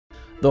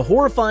The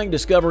horrifying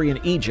discovery in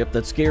Egypt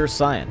that scares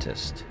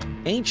scientists.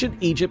 Ancient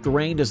Egypt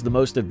reigned as the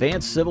most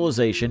advanced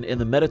civilization in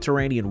the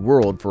Mediterranean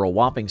world for a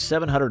whopping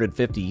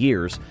 750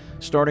 years,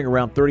 starting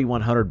around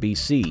 3100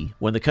 BC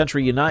when the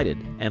country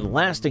united, and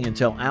lasting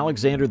until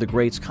Alexander the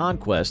Great's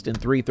conquest in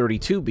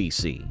 332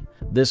 BC.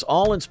 This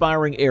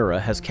awe-inspiring era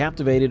has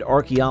captivated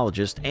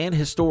archaeologists and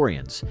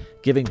historians,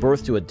 giving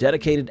birth to a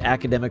dedicated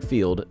academic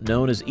field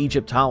known as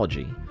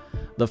Egyptology.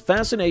 The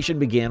fascination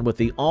began with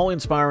the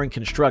awe-inspiring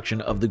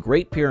construction of the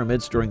Great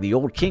Pyramids during the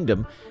Old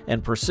Kingdom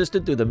and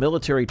persisted through the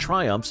military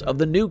triumphs of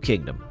the New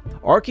Kingdom.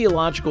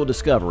 Archaeological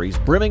discoveries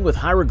brimming with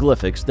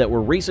hieroglyphics that were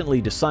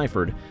recently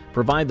deciphered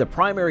provide the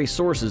primary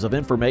sources of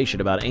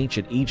information about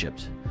ancient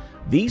Egypt.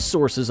 These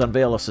sources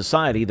unveil a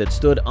society that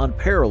stood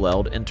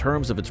unparalleled in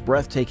terms of its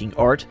breathtaking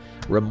art,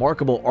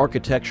 remarkable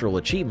architectural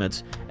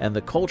achievements, and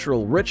the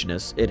cultural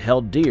richness it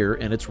held dear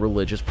in its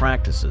religious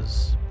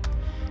practices.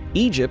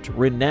 Egypt,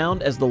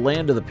 renowned as the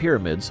land of the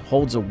pyramids,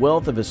 holds a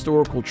wealth of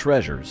historical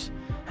treasures.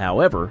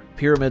 However,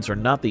 pyramids are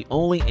not the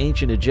only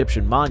ancient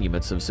Egyptian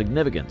monuments of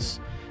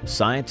significance.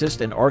 Scientists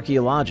and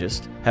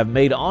archaeologists have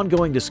made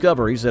ongoing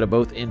discoveries that have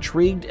both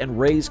intrigued and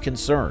raised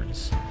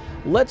concerns.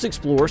 Let's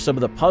explore some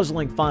of the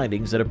puzzling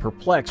findings that have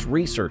perplexed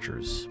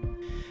researchers.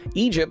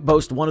 Egypt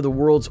boasts one of the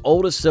world's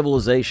oldest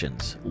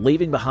civilizations,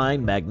 leaving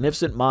behind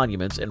magnificent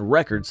monuments and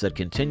records that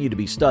continue to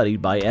be studied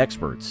by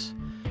experts.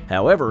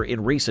 However,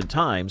 in recent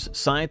times,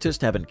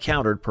 scientists have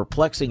encountered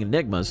perplexing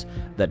enigmas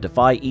that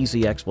defy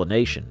easy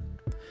explanation.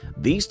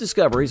 These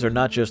discoveries are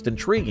not just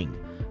intriguing,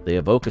 they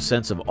evoke a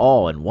sense of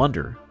awe and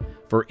wonder.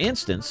 For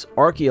instance,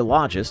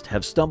 archaeologists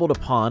have stumbled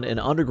upon an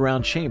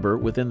underground chamber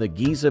within the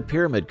Giza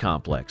pyramid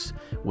complex,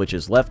 which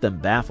has left them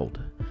baffled.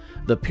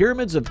 The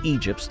pyramids of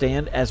Egypt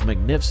stand as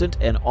magnificent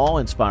and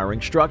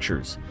awe-inspiring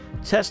structures,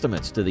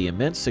 testaments to the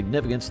immense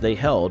significance they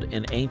held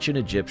in ancient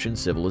Egyptian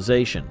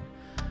civilization.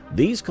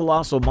 These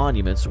colossal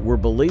monuments were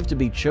believed to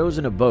be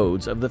chosen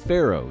abodes of the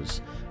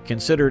pharaohs,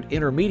 considered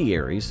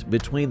intermediaries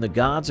between the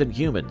gods and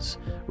humans,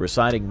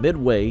 residing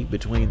midway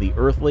between the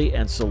earthly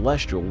and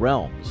celestial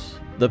realms.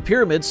 The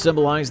pyramids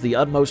symbolize the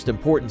utmost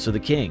importance of the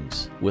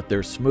kings, with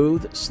their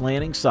smooth,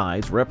 slanting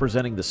sides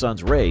representing the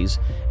sun's rays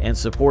and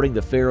supporting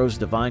the pharaoh's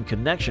divine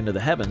connection to the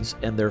heavens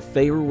and their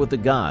favor with the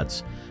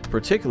gods,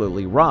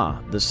 particularly Ra,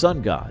 the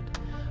sun god.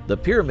 The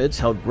pyramids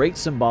held great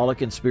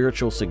symbolic and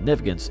spiritual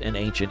significance in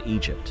ancient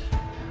Egypt.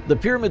 The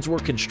pyramids were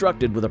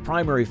constructed with a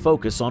primary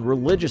focus on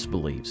religious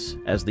beliefs,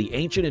 as the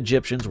ancient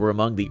Egyptians were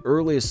among the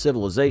earliest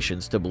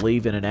civilizations to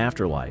believe in an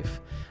afterlife.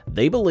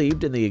 They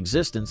believed in the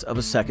existence of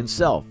a second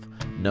self,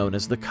 known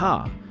as the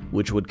Ka,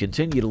 which would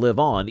continue to live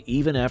on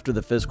even after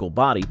the physical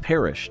body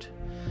perished.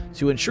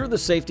 To ensure the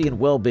safety and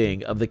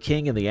well-being of the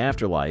king in the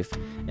afterlife,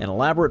 an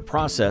elaborate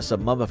process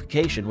of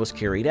mummification was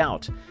carried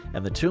out,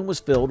 and the tomb was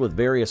filled with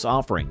various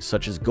offerings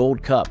such as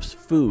gold cups,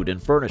 food,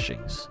 and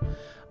furnishings.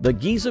 The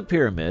Giza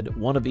Pyramid,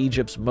 one of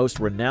Egypt's most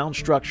renowned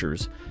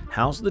structures,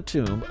 housed the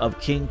tomb of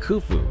King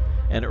Khufu,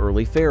 an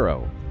early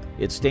pharaoh.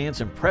 It stands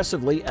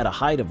impressively at a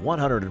height of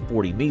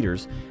 140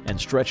 meters and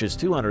stretches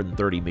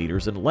 230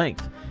 meters in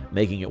length,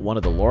 making it one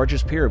of the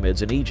largest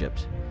pyramids in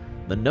Egypt.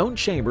 The known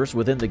chambers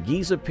within the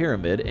Giza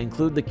Pyramid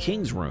include the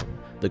King's Room,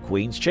 the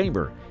Queen's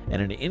Chamber,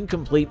 and an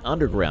incomplete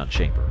underground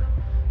chamber.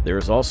 There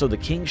is also the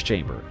King's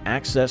Chamber,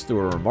 accessed through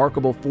a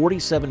remarkable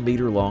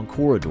 47-meter-long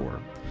corridor.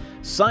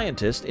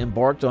 Scientists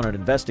embarked on an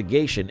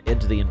investigation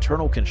into the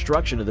internal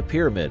construction of the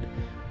pyramid,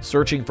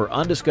 searching for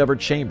undiscovered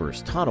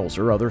chambers, tunnels,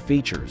 or other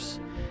features.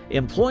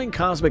 Employing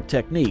cosmic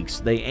techniques,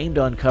 they aimed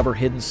to uncover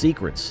hidden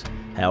secrets.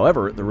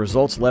 However, the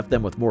results left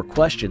them with more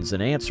questions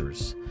than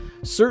answers.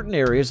 Certain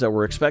areas that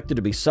were expected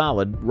to be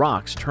solid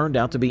rocks turned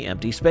out to be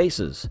empty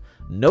spaces.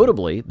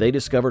 Notably, they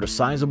discovered a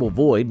sizable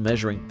void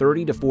measuring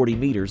 30 to 40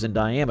 meters in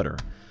diameter.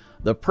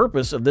 The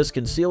purpose of this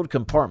concealed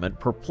compartment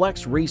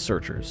perplexed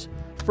researchers.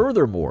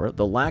 Furthermore,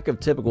 the lack of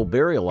typical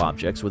burial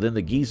objects within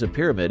the Giza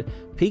Pyramid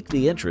piqued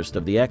the interest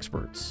of the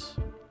experts.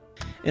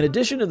 In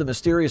addition to the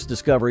mysterious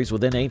discoveries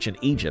within ancient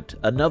Egypt,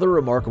 another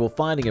remarkable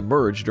finding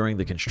emerged during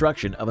the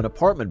construction of an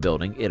apartment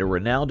building in a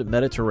renowned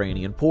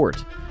Mediterranean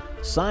port.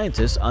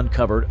 Scientists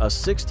uncovered a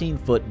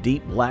 16-foot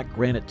deep black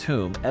granite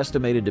tomb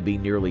estimated to be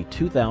nearly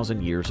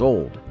 2,000 years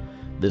old.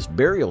 This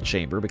burial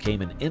chamber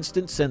became an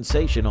instant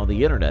sensation on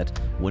the internet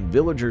when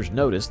villagers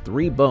noticed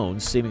 3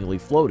 bones seemingly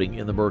floating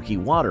in the murky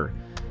water.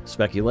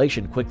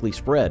 Speculation quickly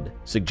spread,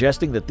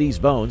 suggesting that these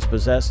bones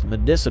possessed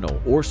medicinal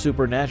or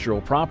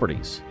supernatural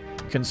properties.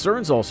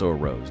 Concerns also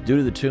arose due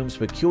to the tomb's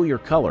peculiar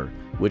color,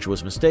 which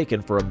was mistaken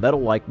for a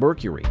metal like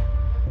mercury.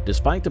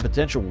 Despite the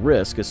potential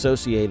risk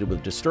associated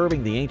with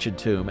disturbing the ancient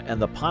tomb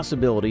and the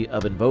possibility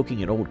of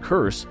invoking an old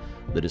curse,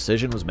 the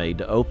decision was made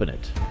to open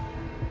it.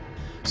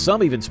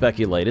 Some even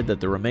speculated that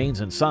the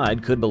remains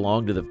inside could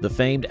belong to the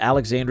famed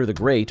Alexander the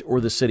Great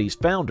or the city's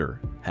founder.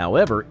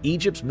 However,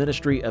 Egypt's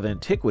Ministry of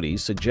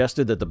Antiquities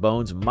suggested that the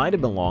bones might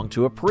have belonged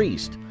to a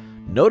priest.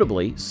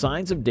 Notably,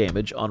 signs of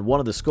damage on one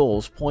of the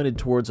skulls pointed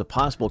towards a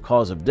possible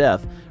cause of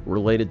death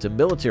related to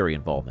military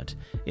involvement,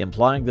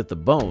 implying that the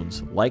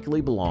bones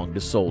likely belonged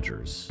to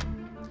soldiers.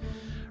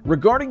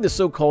 Regarding the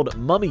so-called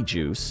mummy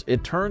juice,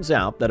 it turns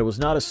out that it was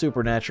not a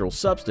supernatural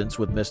substance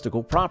with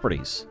mystical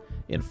properties.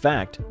 In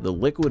fact, the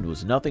liquid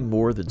was nothing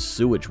more than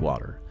sewage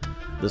water.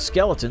 The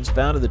skeletons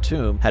found in the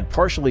tomb had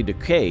partially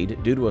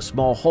decayed due to a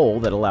small hole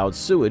that allowed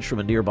sewage from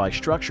a nearby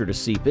structure to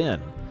seep in.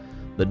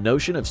 The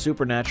notion of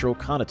supernatural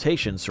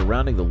connotations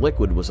surrounding the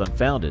liquid was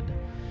unfounded.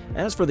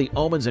 As for the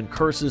omens and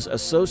curses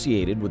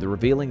associated with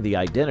revealing the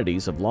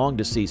identities of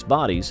long-deceased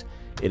bodies,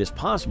 it is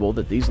possible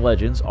that these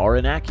legends are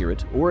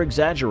inaccurate or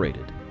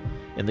exaggerated.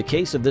 In the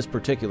case of this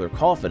particular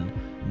coffin,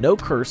 no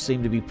curse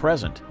seemed to be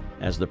present,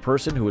 as the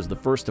person who was the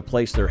first to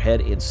place their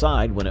head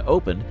inside when it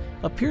opened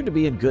appeared to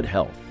be in good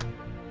health.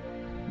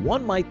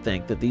 One might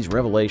think that these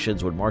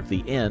revelations would mark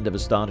the end of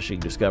astonishing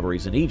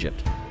discoveries in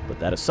Egypt, but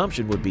that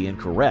assumption would be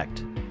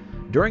incorrect.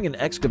 During an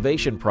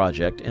excavation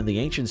project in the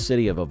ancient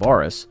city of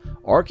Avaris,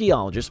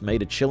 archaeologists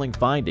made a chilling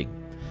finding.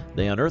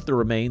 They unearthed the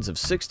remains of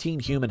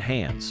 16 human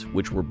hands,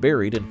 which were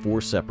buried in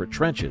 4 separate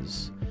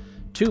trenches.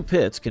 2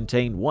 pits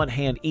contained 1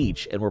 hand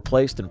each and were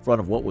placed in front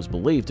of what was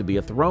believed to be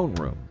a throne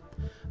room.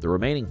 The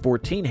remaining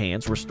 14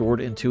 hands were stored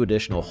in 2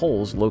 additional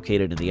holes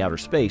located in the outer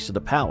space of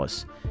the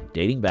palace,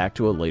 dating back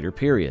to a later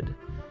period.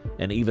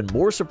 An even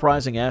more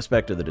surprising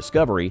aspect of the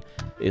discovery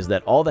is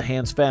that all the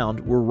hands found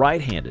were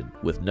right-handed,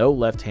 with no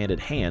left-handed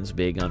hands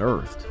being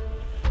unearthed.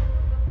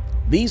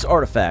 These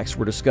artifacts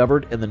were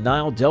discovered in the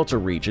Nile Delta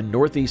region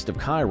northeast of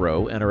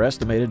Cairo and are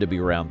estimated to be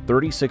around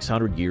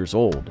 3,600 years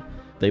old.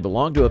 They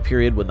belong to a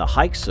period when the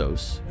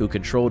Hyksos, who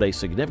controlled a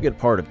significant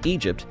part of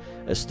Egypt,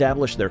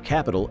 established their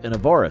capital in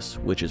Avaris,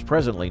 which is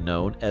presently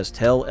known as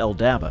Tel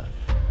el-Daba.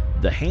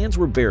 The hands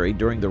were buried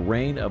during the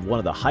reign of one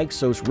of the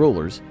Hyksos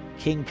rulers,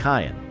 King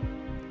Kian.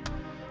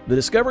 The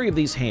discovery of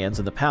these hands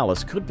in the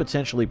palace could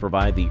potentially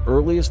provide the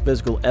earliest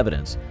physical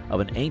evidence of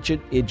an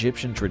ancient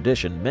Egyptian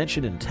tradition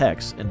mentioned in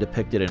texts and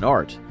depicted in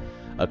art.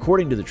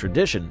 According to the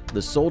tradition,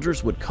 the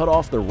soldiers would cut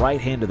off the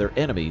right hand of their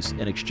enemies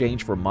in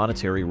exchange for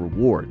monetary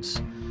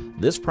rewards.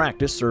 This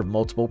practice served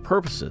multiple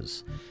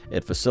purposes.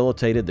 It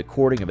facilitated the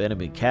courting of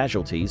enemy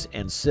casualties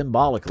and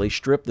symbolically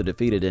stripped the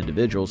defeated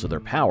individuals of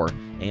their power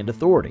and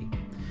authority.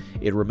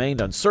 It remained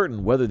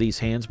uncertain whether these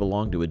hands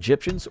belonged to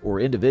Egyptians or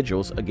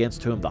individuals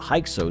against whom the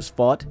Hyksos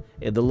fought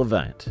in the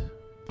Levant.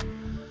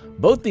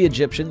 Both the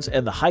Egyptians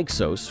and the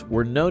Hyksos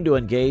were known to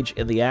engage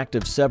in the act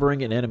of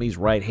severing an enemy's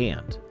right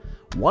hand.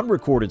 One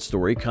recorded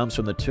story comes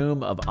from the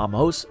tomb of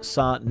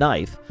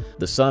Ahmose-sa-Neith,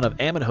 the son of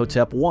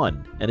Amenhotep I,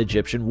 an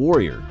Egyptian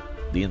warrior.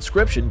 The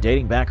inscription,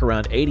 dating back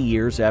around 80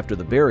 years after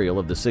the burial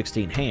of the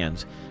 16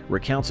 hands,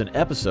 recounts an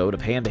episode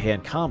of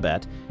hand-to-hand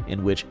combat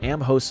in which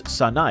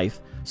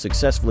Ahmose-sa-Neith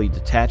successfully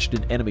detached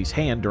an enemy's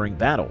hand during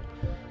battle.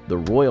 The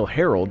royal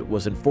herald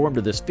was informed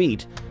of this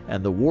feat,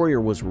 and the warrior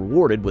was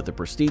rewarded with the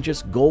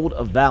prestigious Gold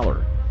of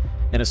Valor.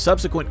 In a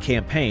subsequent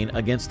campaign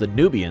against the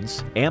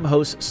Nubians,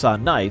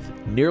 Ahmose-sa-Neith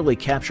nearly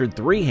captured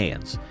 3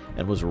 hands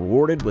and was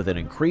rewarded with an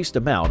increased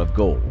amount of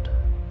gold.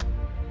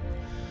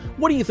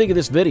 What do you think of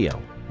this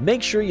video?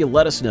 Make sure you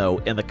let us know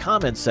in the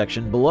comments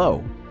section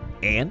below.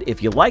 And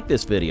if you like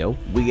this video,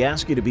 we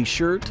ask you to be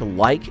sure to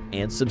like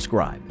and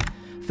subscribe.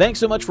 Thanks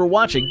so much for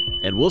watching,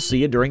 and we'll see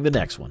you during the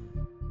next one.